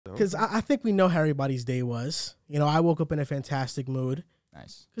Because I think we know how everybody's day was. You know, I woke up in a fantastic mood.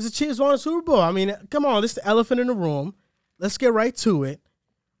 Nice. Because the Chiefs won the Super Bowl. I mean, come on, this is the elephant in the room. Let's get right to it.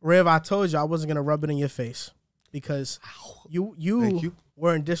 Rev, I told you I wasn't going to rub it in your face because you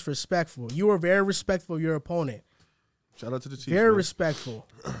weren't disrespectful. You were very respectful of your opponent. Shout out to the Chiefs. Very respectful.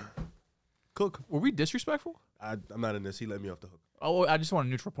 Cook, were we disrespectful? I'm not in this. He let me off the hook. Oh, I just want a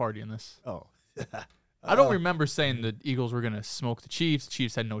neutral party in this. Oh. I don't remember saying the Eagles were going to smoke the Chiefs. The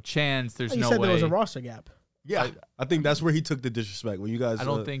Chiefs had no chance. There's no way. You said there was a roster gap. Yeah, I think that's where he took the disrespect. When you guys, I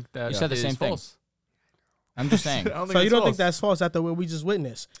don't think that you said the same thing. False. I'm just saying. So you don't think that's false after what we just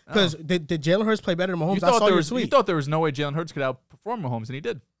witnessed? Because did Jalen Hurts play better than Mahomes? I saw your tweet. You thought there was no way Jalen Hurts could outperform Mahomes, and he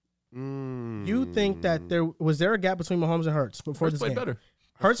did. You think that there a gap between Mahomes and Hurts before this game? Better.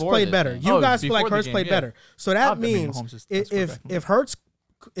 Hurts played better. You guys feel like Hurts played better. So that means if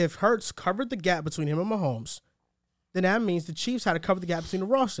Hurts covered the gap between him and Mahomes, then that means the Chiefs had to cover the gap between the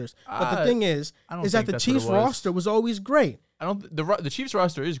rosters. But the thing is that the Chiefs roster was always great. The Chiefs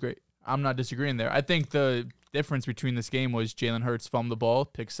roster is great. I'm not disagreeing there. I think the difference between this game was Jalen Hurts fumbled the ball,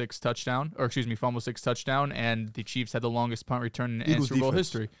 fumble 6 touchdown, and the Chiefs had the longest punt return in Super Bowl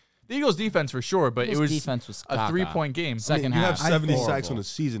history. The Eagles defense for sure, but it was a 3-point game. Second half. You have 70 sacks on the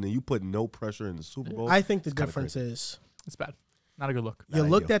season, and you put no pressure in the Super Bowl. I think the difference is it's bad. Not a good look. You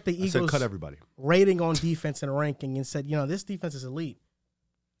looked at the Eagles cut everybody. rating on defense and ranking and said, this defense is elite.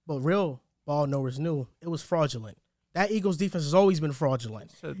 But real ball knowers knew it was fraudulent. That Eagles defense has always been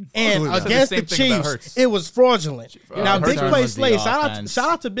fraudulent. And against the Chiefs, it was fraudulent. Now, Big Play Slay, shout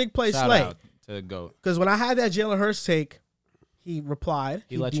out to Big Play Slay. Because when I had that Jalen Hurts take, he replied.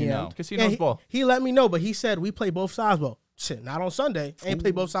 He let you know. Because he knows ball. He let me know, but he said, we play both sides. Well, shit, not on Sunday. Ain't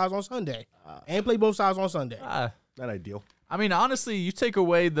play both sides on Sunday. Ain't play both sides on Sunday. Not ideal. I mean, honestly, you take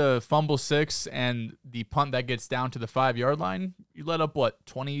away the fumble 6 and the punt that gets down to the 5-yard line, you let up,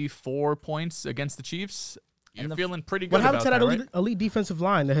 24 points against the Chiefs? You're feeling pretty good about that, right? What happened to that elite defensive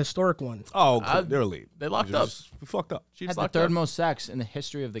line, the historic one? Oh, they're elite. They locked up. We fucked up. Chiefs had the third most sacks in the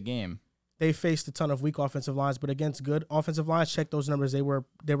history of the game. They faced a ton of weak offensive lines, but against good offensive lines, check those numbers. They were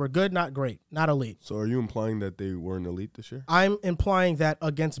good, not great, not elite. So are you implying that they weren't elite this year? I'm implying that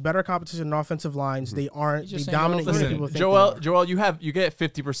against better competition in offensive lines, they aren't the dominant unit people think. Joel, you get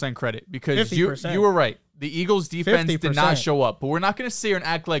 50% credit because 50%. You were right. The Eagles defense 50%. Did not show up, but we're not going to sit here and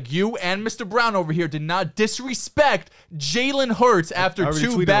act like you and Mr. Brown over here did not disrespect Jalen Hurts after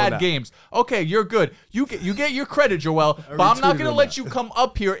 2 bad games. Okay, you're good. You get your credit, Joel, but I'm not going to let you come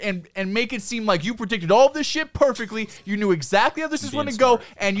up here and make it seem like you predicted all of this shit perfectly. You knew exactly how this is going to go,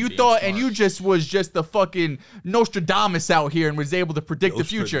 and you thought, and you just was just the fucking Nostradamus out here and was able to predict the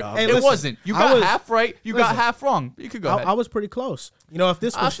future. Hey, it wasn't. You got half right. You got half wrong. You could go ahead. I was pretty close. If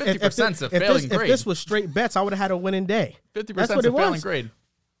this was 50%'s a failing grade. If this was straight bets, I would have had a winning day. 50% is a failing grade.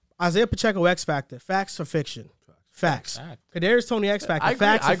 Isaiah Pacheco X Factor. Facts or fiction? Facts. Kadarius Toney X Factor.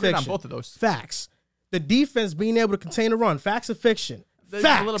 Facts or fiction? I agree on both of those. Facts. The defense being able to contain the run. Facts or fiction? Facts.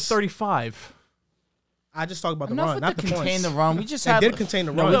 They lit up 35. I just talked about the run, not the points. Contain the run. We just had. Did contain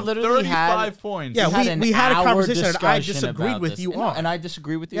the run. We literally 35 points. Yeah, we had a conversation that I disagreed with you on, and I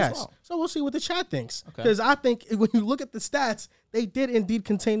disagree with you as well. So we'll see what the chat thinks, because I think when you look at the stats, they did indeed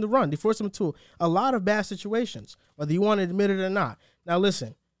contain the run. They forced them into a lot of bad situations, whether you want to admit it or not. Now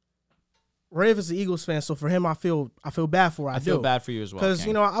listen, Rav is an Eagles fan, so for him, I feel bad for. I feel bad for you as well, because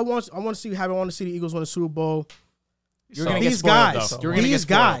I want to see the Eagles win the Super Bowl. You're going to get spoiled, though. These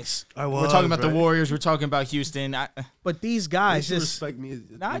guys. We're talking about the Warriors. We're talking about Houston. But these guys just respect me.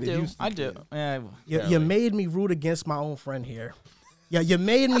 I do. You made me root against my own friend here. Yeah, you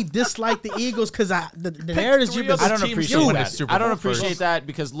made me dislike the Eagles because the narratives you've been. I don't appreciate that. I don't appreciate that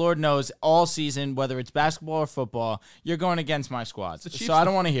because Lord knows all season, whether it's basketball or football, you're going against my squad. So I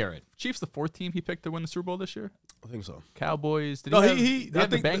don't want to hear it. Chiefs, the 4th team he picked to win the Super Bowl this year. I think so. Cowboys. Did he have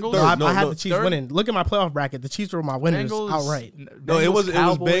the Bengals? I had the Chiefs winning. Look at my playoff bracket. The Chiefs were my winners outright. No, it was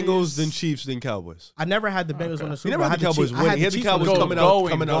Bengals, then Chiefs, then Cowboys. I never had the Bengals win the Super Bowl. You never had the Cowboys win. He had the Cowboys coming out.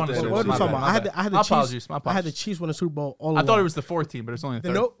 What are you talking about? I had the Chiefs win the Super Bowl all along. I thought it was the 4th team, but it's only the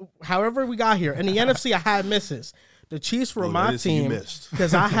 3rd. However we got here. In the NFC, I had misses. The Chiefs were my team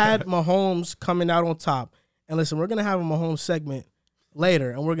because I had Mahomes coming out on top. And listen, we're going to have a Mahomes segment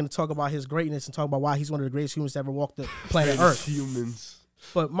later, and we're going to talk about his greatness and talk about why he's one of the greatest humans to ever walk the planet Earth.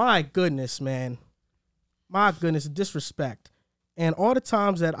 But my goodness, man. My goodness, disrespect. And all the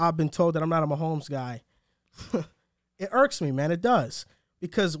times that I've been told that I'm not a Mahomes guy, it irks me, man. It does.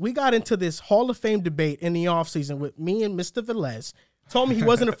 Because we got into this Hall of Fame debate in the offseason with me and Mr. Velez. told me he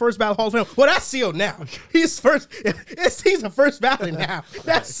wasn't a first ballot Hall of Famer. Well, that's sealed now. He's a first ballot now.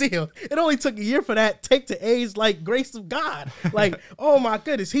 That's sealed. It only took a year for that take to A's like grace of God. Like, oh my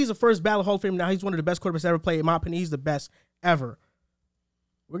goodness, he's a first ballot Hall of Famer now. He's one of the best quarterbacks ever played. In my opinion, he's the best ever.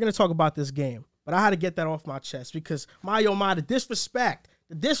 We're gonna talk about this game, but I had to get that off my chest because the disrespect.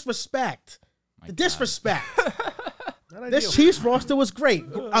 This Chiefs roster was great.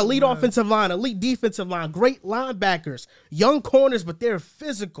 Elite offensive line, elite defensive line, great linebackers, young corners, but they're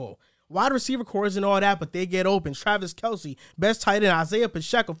physical. Wide receiver cores and all that, but they get open. Travis Kelce, best tight end. Isaiah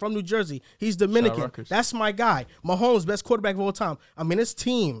Pacheco from New Jersey. He's Dominican. That's my guy. Mahomes, best quarterback of all time. I mean, this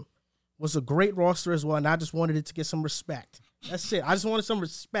team was a great roster as well, and I just wanted it to get some respect. That's it. I just wanted some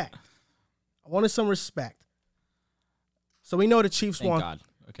respect. So we know the Chiefs won. God.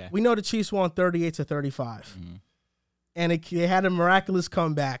 Okay. We know the Chiefs won 38-35. Mm-hmm. And they had a miraculous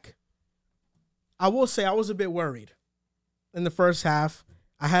comeback. I will say I was a bit worried in the first half.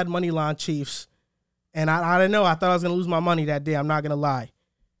 I had money line Chiefs, and I didn't know. I thought I was going to lose my money that day. I'm not going to lie.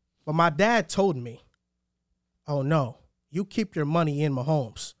 But my dad told me, oh, no, you keep your money in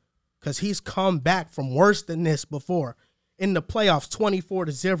Mahomes because he's come back from worse than this before. In the playoffs,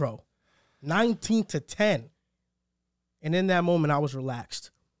 24-0, 19-10. And in that moment, I was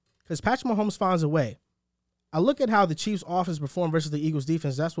relaxed because Patrick Mahomes finds a way. I look at how the Chiefs' offense performed versus the Eagles'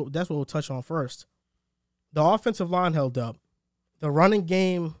 defense. That's what we'll touch on first. The offensive line held up. The running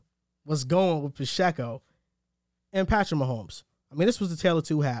game was going with Pacheco and Patrick Mahomes. I mean, this was the tale of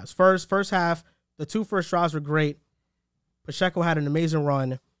two halves. First half, the two first drives were great. Pacheco had an amazing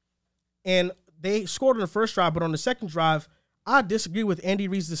run. And they scored on the first drive, but on the second drive, I disagree with Andy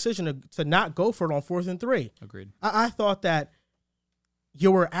Reid's decision to not go for it on 4th and 3. Agreed. I thought that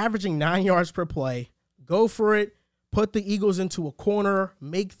you were averaging 9 yards per play. Go for it. Put the Eagles into a corner.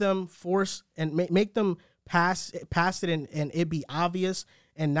 Make them force and make them pass it and it be obvious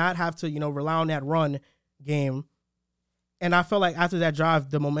and not have to, rely on that run game. And I felt like after that drive,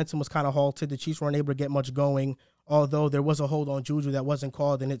 the momentum was kind of halted. The Chiefs weren't able to get much going, although there was a hold on Juju that wasn't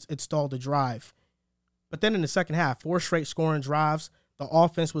called and it stalled the drive. But then in the second half, 4 straight scoring drives. The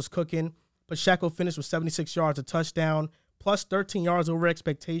offense was cooking. Pacheco finished with 76 yards, a touchdown, plus 13 yards over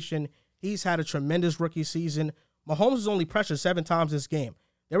expectation. He's had a tremendous rookie season. Mahomes was only pressured 7 times this game.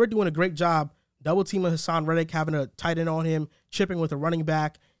 They were doing a great job double-teaming Hassan Reddick, having a tight end on him, chipping with a running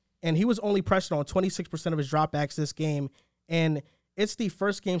back. And he was only pressured on 26% of his dropbacks this game. And it's the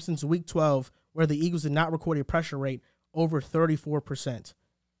first game since Week 12 where the Eagles did not record a pressure rate over 34%.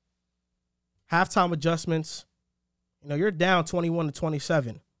 Halftime adjustments. You're down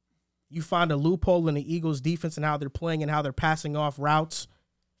 21-27. You find a loophole in the Eagles' defense and how they're playing and how they're passing off routes.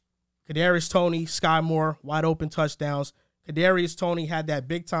 Kadarius Toney, Sky Moore, wide open touchdowns. Kadarius Toney had that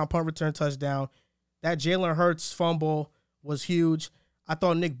big-time punt return touchdown. That Jalen Hurts fumble was huge. I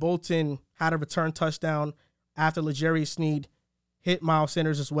thought Nick Bolton had a return touchdown after L'Jarius Sneed hit Miles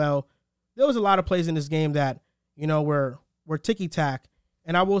Sanders as well. There was a lot of plays in this game that, were ticky-tack.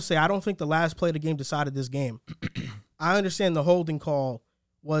 And I will say, I don't think the last play of the game decided this game. I understand the holding call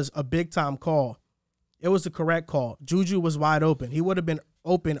was a big-time call. It was the correct call. Juju was wide open. He would have been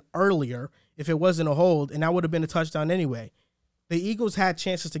open earlier if it wasn't a hold, and that would have been a touchdown anyway. The Eagles had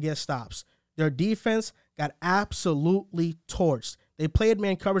chances to get stops. Their defense got absolutely torched. They played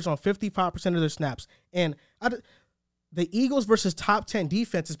man coverage on 55% of their snaps. And the Eagles versus top 10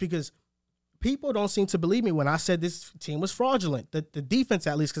 defenses, because people don't seem to believe me when I said this team was fraudulent. The defense,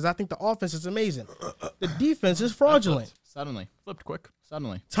 at least, because I think the offense is amazing. The defense is fraudulent. Suddenly. Flipped quick.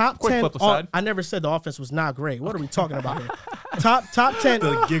 Suddenly. Top quick 10. Flip aside. I never said the offense was not great. What are we talking about here? Top 10.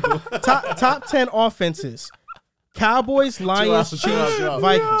 The giggle. Top 10 offenses. Cowboys, Lions, Chiefs,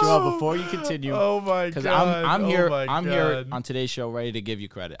 Vikings. Joel, before you continue. Oh my god. Because I'm here on today's show ready to give you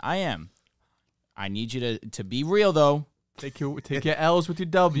credit. I am. I need you to be real though. Take your L's with your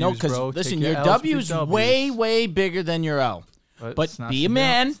W's, no, because bro. listen, your W's way bigger than your L. But be a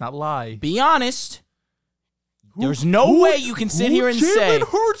man. It's not lie. Be honest. There's no way you can sit here and say Jalen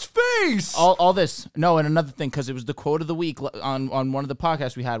Hurts' face. All this. No, and another thing, because it was the quote of the week on one of the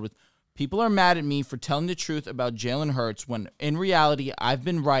podcasts we had with people are mad at me for telling the truth about Jalen Hurts when in reality I've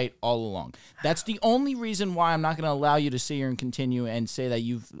been right all along. That's the only reason why I'm not going to allow you to sit here and continue and say that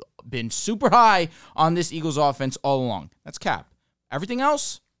you've been super high on this Eagles offense all along. That's cap. Everything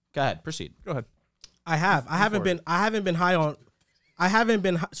else, go ahead, proceed. Go ahead. I haven't been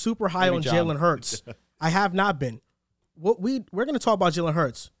super high on Jalen Hurts. I have not been. We're going to talk about Jalen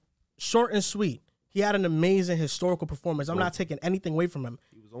Hurts. Short and sweet. He had an amazing historical performance. I'm not taking anything away from him.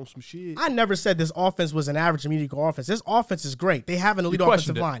 He was on some shit. I never said this offense was an average and mediocre offense. This offense is great. They have an elite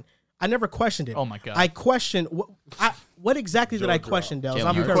offensive line. I never questioned it. Oh my God. I questioned what exactly did I question, Dehls?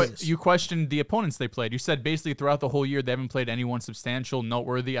 I'm curious. You questioned the opponents they played. You said basically throughout the whole year they haven't played anyone substantial,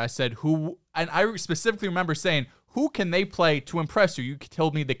 noteworthy. I said who, and I specifically remember saying, who can they play to impress you? You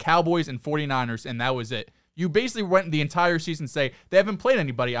told me the Cowboys and 49ers, and that was it. You basically went the entire season say they haven't played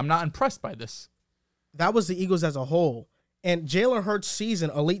anybody. I'm not impressed by this. That was the Eagles as a whole. And Jalen Hurts'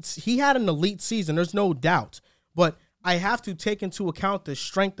 season, he had an elite season. There's no doubt. But I have to take into account the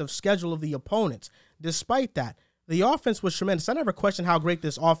strength of schedule of the opponents. Despite that, the offense was tremendous. I never questioned how great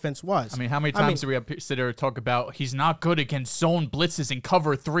this offense was. I mean, how many times do we sit here and talk about he's not good against zone blitzes and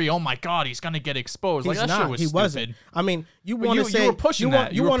cover 3? Oh my God, he's gonna get exposed. He's like that not. shit was he stupid. Wasn't. I mean, you want to say you were pushing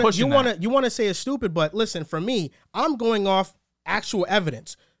that. You want to say it's stupid, but listen, for me, I'm going off actual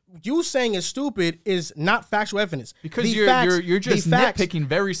evidence. You saying it's stupid is not factual evidence. Because you're just nitpicking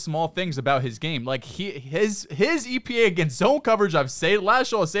very small things about his game. Like his EPA against zone coverage, I've said it last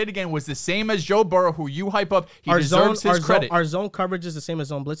show, I'll say it again, was the same as Joe Burrow, who you hype up. He deserves his credit. Our zone coverage is the same as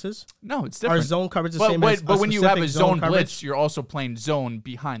zone blitzes? No, it's different. Our zone coverage is the same as But when you have a zone coverage? blitz, you're also playing zone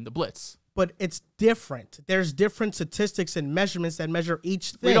behind the blitz. But it's different. There's different statistics and measurements that measure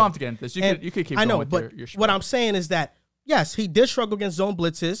each thing. We don't have to get into this. You could keep going with your spiel. What I'm saying is that, yes, he did struggle against zone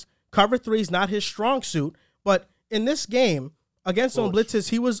blitzes. Cover 3 is not his strong suit, but in this game, against zone blitzes,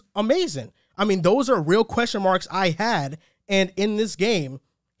 he was amazing. I mean, those are real question marks I had, and in this game,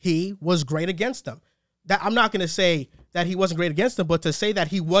 he was great against them. That I'm not going to say that he wasn't great against them, but to say that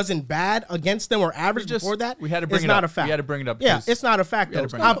he wasn't bad against them or average before that, it's not a fact. We had to bring it up. Yeah, it's not a fact, though.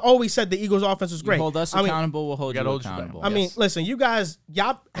 I've always said the Eagles' offense was great. You hold us accountable, we'll hold you accountable. I mean, listen,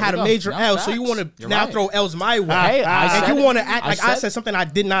 y'all had a major L, so you want to now throw L's my way. Hey, and you want to act like I said something I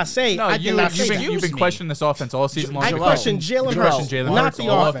did not say. No, I did not say that. You've been questioning this offense all season long. I questioned Jalen Hurts, not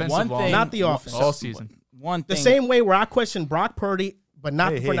the offense. Not the offense. All season. The same way where I questioned Brock Purdy, but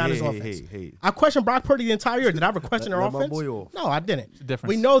not the 49ers offense. I questioned Brock Purdy the entire year. Did I ever question their offense? No, I didn't.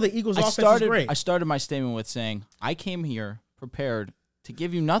 We know the Eagles' offense is great. I started my statement with saying, I came here prepared to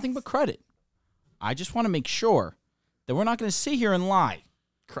give you nothing but credit. I just want to make sure that we're not going to sit here and lie.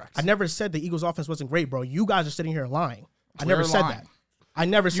 Correct. I never said the Eagles' offense wasn't great, bro. You guys are sitting here lying. I never said that. I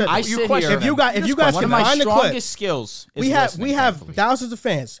never said that. If you guys can find the clip, skills we have thousands of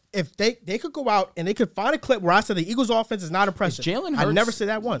fans. If they could go out and they could find a clip where I said the Eagles' offense is not impressive. Jalen Hurts, I never said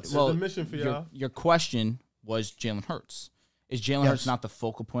that once. Well, the mission for y'all. Your question was Jalen Hurts. Is Jalen Hurts not the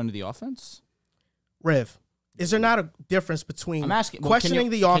focal point of the offense? Riv, is there not a difference between questioning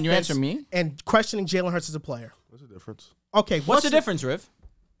the offense can you answer me? And questioning Jalen Hurts as a player? What's the difference? Okay, what's the difference, Riv?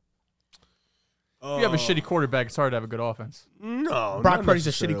 If you have a shitty quarterback, it's hard to have a good offense. No, Brock Purdy's a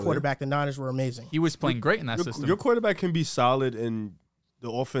shitty quarterback. The Niners were amazing. He was playing great in that system. Your quarterback can be solid and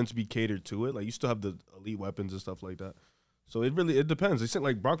the offense be catered to it. Like you still have the elite weapons and stuff like that. So it depends. It's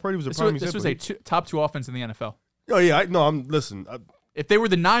like Brock Purdy was a prime example. This was a top 2 offense in the NFL. Oh yeah, listen. If they were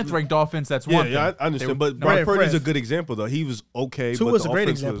the 9th ranked offense, that's one thing. Yeah, I understand. But Brock Purdy's a good example though. He was okay. Tua was a great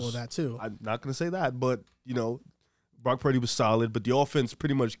example of that too. I'm not gonna say that, but Brock Purdy was solid, but the offense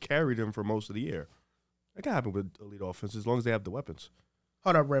pretty much carried him for most of the year. That can happen with elite offense as long as they have the weapons.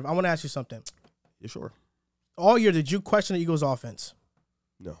 Hold up, Riv. I want to ask you something. Yeah, sure. All year, did you question the Eagles' offense?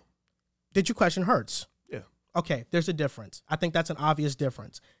 No. Did you question Hurts? Yeah. Okay, there's a difference. I think that's an obvious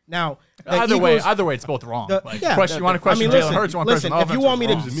difference. Now, either way, it's both wrong. You want to question Jalen Hurts? Listen, if you want me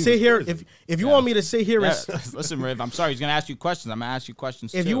to sit here, if you want me to sit here, listen, Riv. I'm sorry. He's gonna ask you questions. I'm gonna ask you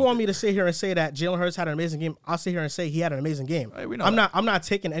questions. If you want me to sit here and say that Jalen Hurts had an amazing game, I'll sit here and say he had an amazing game. Hey, we know I'm not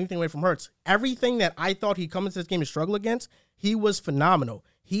taking anything away from Hurts. Everything that I thought he'd come into this game to struggle against, he was phenomenal.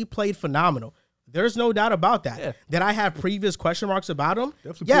 He played phenomenal. There's no doubt about that. Yeah. Did I have previous question marks about him?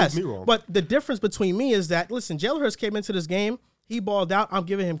 Definitely yes. me wrong. But the difference between me is that, listen, Jalen Hurts came into this game. He balled out. I'm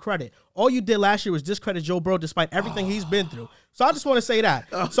giving him credit. All you did last year was discredit Joe Burrow despite everything he's been through. So I just want to say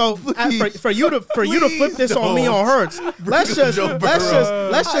that. So for you to flip this on me on Hurts, let's just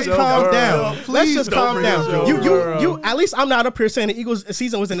calm down. Let's just calm down. You at least I'm not up here saying the Eagles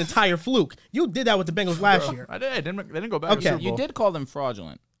season was an entire fluke. You did that with the Bengals last year. I did. They didn't go back. Okay, you did call them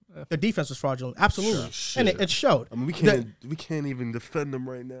fraudulent. The defense was fraudulent, absolutely, and it showed. I mean, we can't even defend them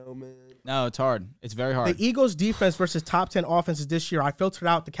right now, man. No, it's hard. It's very hard. The Eagles' defense versus top 10 offenses this year, I filtered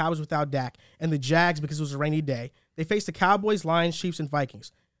out the Cowboys without Dak and the Jags because it was a rainy day. They faced the Cowboys, Lions, Chiefs, and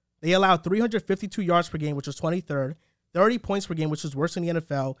Vikings. They allowed 352 yards per game, which was 23rd, 30 points per game, which was worse than the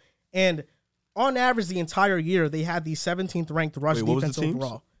NFL, and on average the entire year they had the 17th ranked rush defense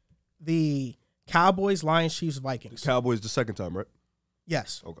overall. The Cowboys, Lions, Chiefs, Vikings. The Cowboys the second time, right?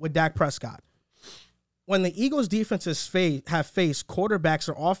 Yes, with Dak Prescott. When the Eagles' defenses have faced quarterbacks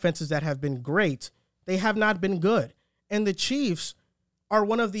or offenses that have been great, they have not been good. And the Chiefs are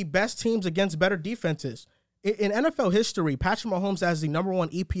one of the best teams against better defenses. In NFL history, Patrick Mahomes has the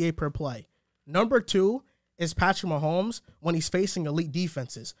 #1 EPA per play. Number 2 is Patrick Mahomes when he's facing elite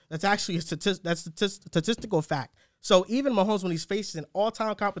defenses. That's actually a statistical fact. So even Mahomes, when he's facing an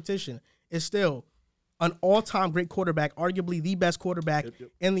all-time competition, is still an all-time great quarterback, arguably the best quarterback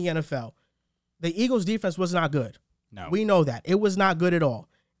in the NFL. The Eagles' defense was not good. No. We know that. It was not good at all.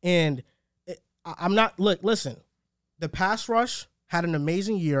 And listen, the pass rush had an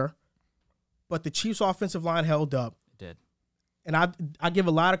amazing year, but the Chiefs' offensive line held up. It did. And I give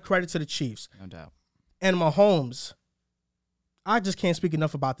a lot of credit to the Chiefs. No doubt. And Mahomes, I just can't speak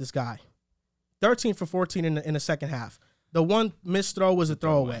enough about this guy. 13 for 14 in the second half. The one missed throw was a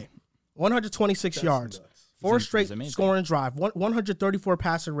throwaway. 126 yards. Nuts. 4 straight scoring drive. 134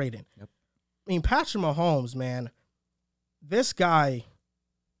 passer rating. Yep. I mean, Patrick Mahomes, man, this guy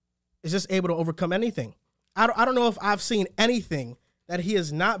is just able to overcome anything. I don't know if I've seen anything that he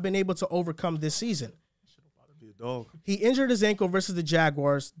has not been able to overcome this season. He injured his ankle versus the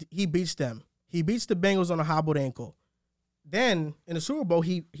Jaguars. He beats them. He beats the Bengals on a hobbled ankle. Then, in the Super Bowl,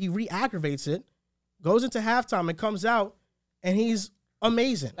 he re-aggravates it, goes into halftime, and comes out, and he's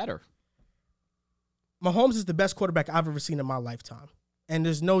amazing. Better. Mahomes is the best quarterback I've ever seen in my lifetime, and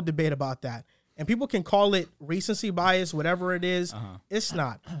there's no debate about that. And people can call it recency bias, whatever it is. It's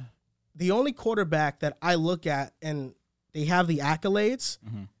not. The only quarterback that I look at, and they have the accolades,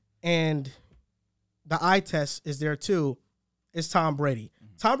 and the eye test is there too, is Tom Brady.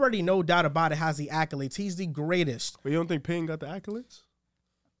 Tom Brady, no doubt about it, has the accolades. He's the greatest. But you don't think Payne got the accolades?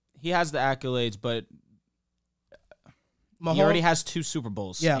 He has the accolades, but Mahomes, he already has 2 Super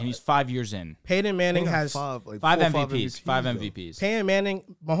Bowls. Yeah. And he's 5 years in. Peyton Manning has 5 MVPs. 5 MVPs. Peyton Manning,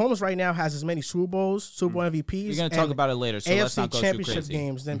 Mahomes right now has as many Super Bowls, Super Bowl MVPs. We're going to talk about it later, so let's AFC not go too championship crazy.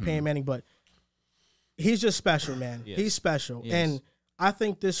 games than Peyton Manning, but he's just special, man. He's special. He is. And I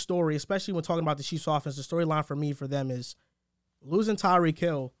think this story, especially when talking about the Chiefs offense, the storyline for them is losing Tyreek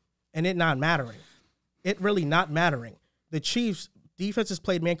Hill and it not mattering. It really not mattering. The Chiefs' defense has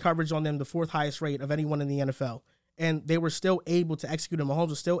played man coverage on them the 4th highest rate of anyone in the NFL. And they were still able to execute, and Mahomes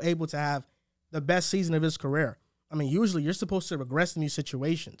was still able to have the best season of his career. I mean, usually you're supposed to regress in these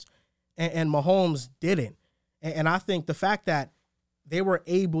situations, and Mahomes didn't. And I think the fact that they were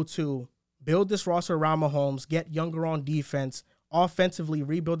able to build this roster around Mahomes, get younger on defense, offensively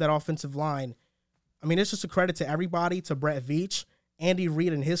rebuild that offensive line, I mean, it's just a credit to everybody, to Brett Veach, Andy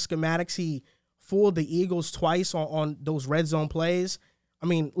Reid and his schematics. He fooled the Eagles twice on those red zone plays. I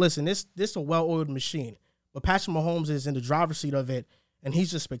mean, listen, this is a well-oiled machine. But Patrick Mahomes is in the driver's seat of it, and he's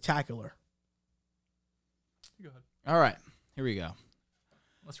just spectacular. Go ahead. All right, here we go.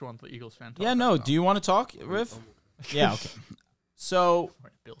 Unless you want the Eagles fan talk. Yeah, no. Do you want to talk, Riff? Yeah, okay. So,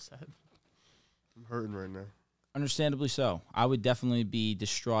 Bill said. I'm hurting right now. Understandably so. I would definitely be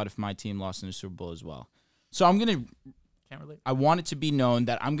distraught if my team lost in the Super Bowl as well. So Can't relate. I want it to be known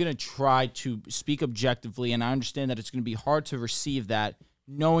that I'm going to try to speak objectively, and I understand that it's going to be hard to receive that,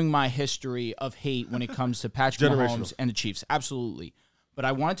 knowing my history of hate when it comes to Patrick Mahomes and the Chiefs. Absolutely. But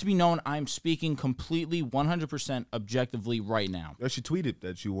I want it to be known I'm speaking completely 100% objectively right now. You actually tweeted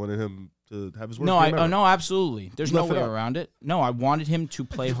that you wanted him to have his worst No, game ever. no, absolutely. There's no left it way out. around it. No, I wanted him to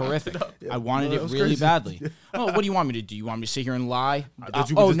play horrific. I wanted No, it that was really crazy. badly. Oh, what do you want me to do? You want me to sit here and lie? I thought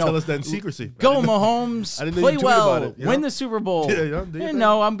you would just tell us that in secrecy. Go Mahomes, I didn't know play you tweeted well, about it, you win know? the Super Bowl. Yeah,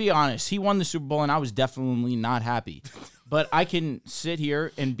 No, I'm be honest. He won the Super Bowl, and I was definitely not happy. But I can sit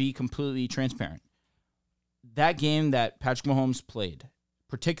here and be completely transparent. That game that Patrick Mahomes played,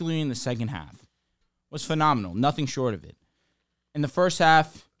 particularly in the second half, was phenomenal. Nothing short of it. In the first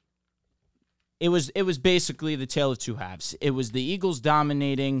half, it was basically the tale of two halves. It was the Eagles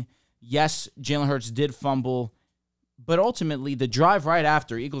dominating. Yes, Jalen Hurts did fumble. But ultimately, the drive right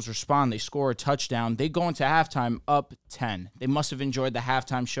after, Eagles respond. They score a touchdown. They go into halftime up 10. They must have enjoyed the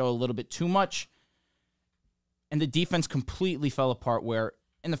halftime show a little bit too much. And the defense completely fell apart where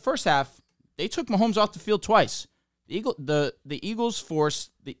in the first half, they took Mahomes off the field twice. The Eagles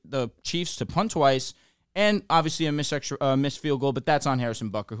forced the Chiefs to punt twice, and obviously a missed field goal, but that's on Harrison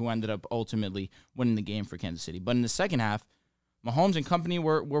Butker, who ended up ultimately winning the game for Kansas City. But in the second half, Mahomes and company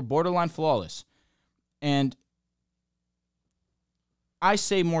were borderline flawless. And I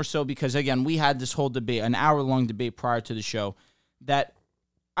say more so because, again, we had this whole debate, an hour-long debate prior to the show, that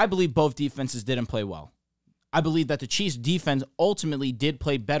I believe both defenses didn't play well. I believe that the Chiefs' defense ultimately did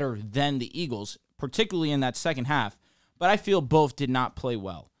play better than the Eagles, particularly in that second half, but I feel both did not play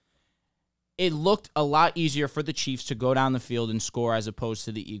well. It looked a lot easier for the Chiefs to go down the field and score as opposed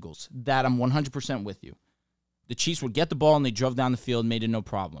to the Eagles. That I'm 100% with you. The Chiefs would get the ball and they drove down the field, made it no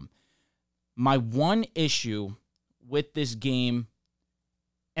problem. My one issue with this game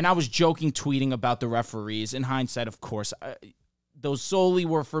And I was joking, tweeting about the referees. In hindsight, of course, those solely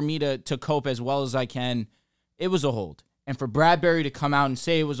were for me to cope as well as I can. It was a hold. And for Bradbury to come out and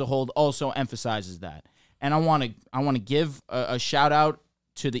say it was a hold also emphasizes that. And I want to give a shout out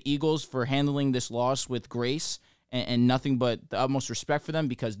to the Eagles for handling this loss with grace and nothing but the utmost respect for them,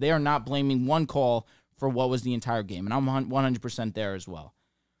 because they are not blaming one call for what was the entire game. And I'm 100% there as well.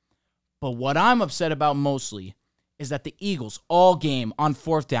 But what I'm upset about mostly is that the Eagles all game on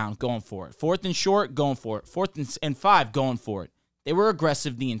 4th down going for it. 4th and short, going for it. 4th and 5, going for it. They were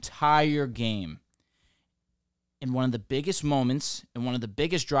aggressive the entire game. In one of the biggest moments and one of the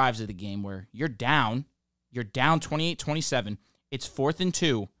biggest drives of the game where you're down 28-27, it's 4th and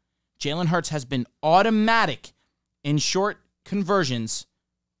 2. Jalen Hurts has been automatic in short conversions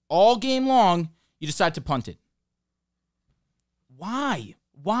all game long. You decide to punt it. Why?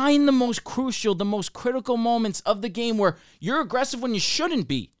 Why in the most crucial, the most critical moments of the game where you're aggressive when you shouldn't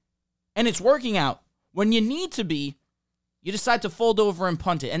be and it's working out, when you need to be, you decide to fold over and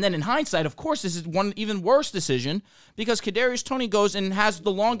punt it? And then in hindsight, of course, this is one even worse decision because Kadarius Toney goes and has the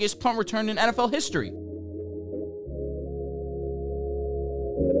longest punt return in NFL history.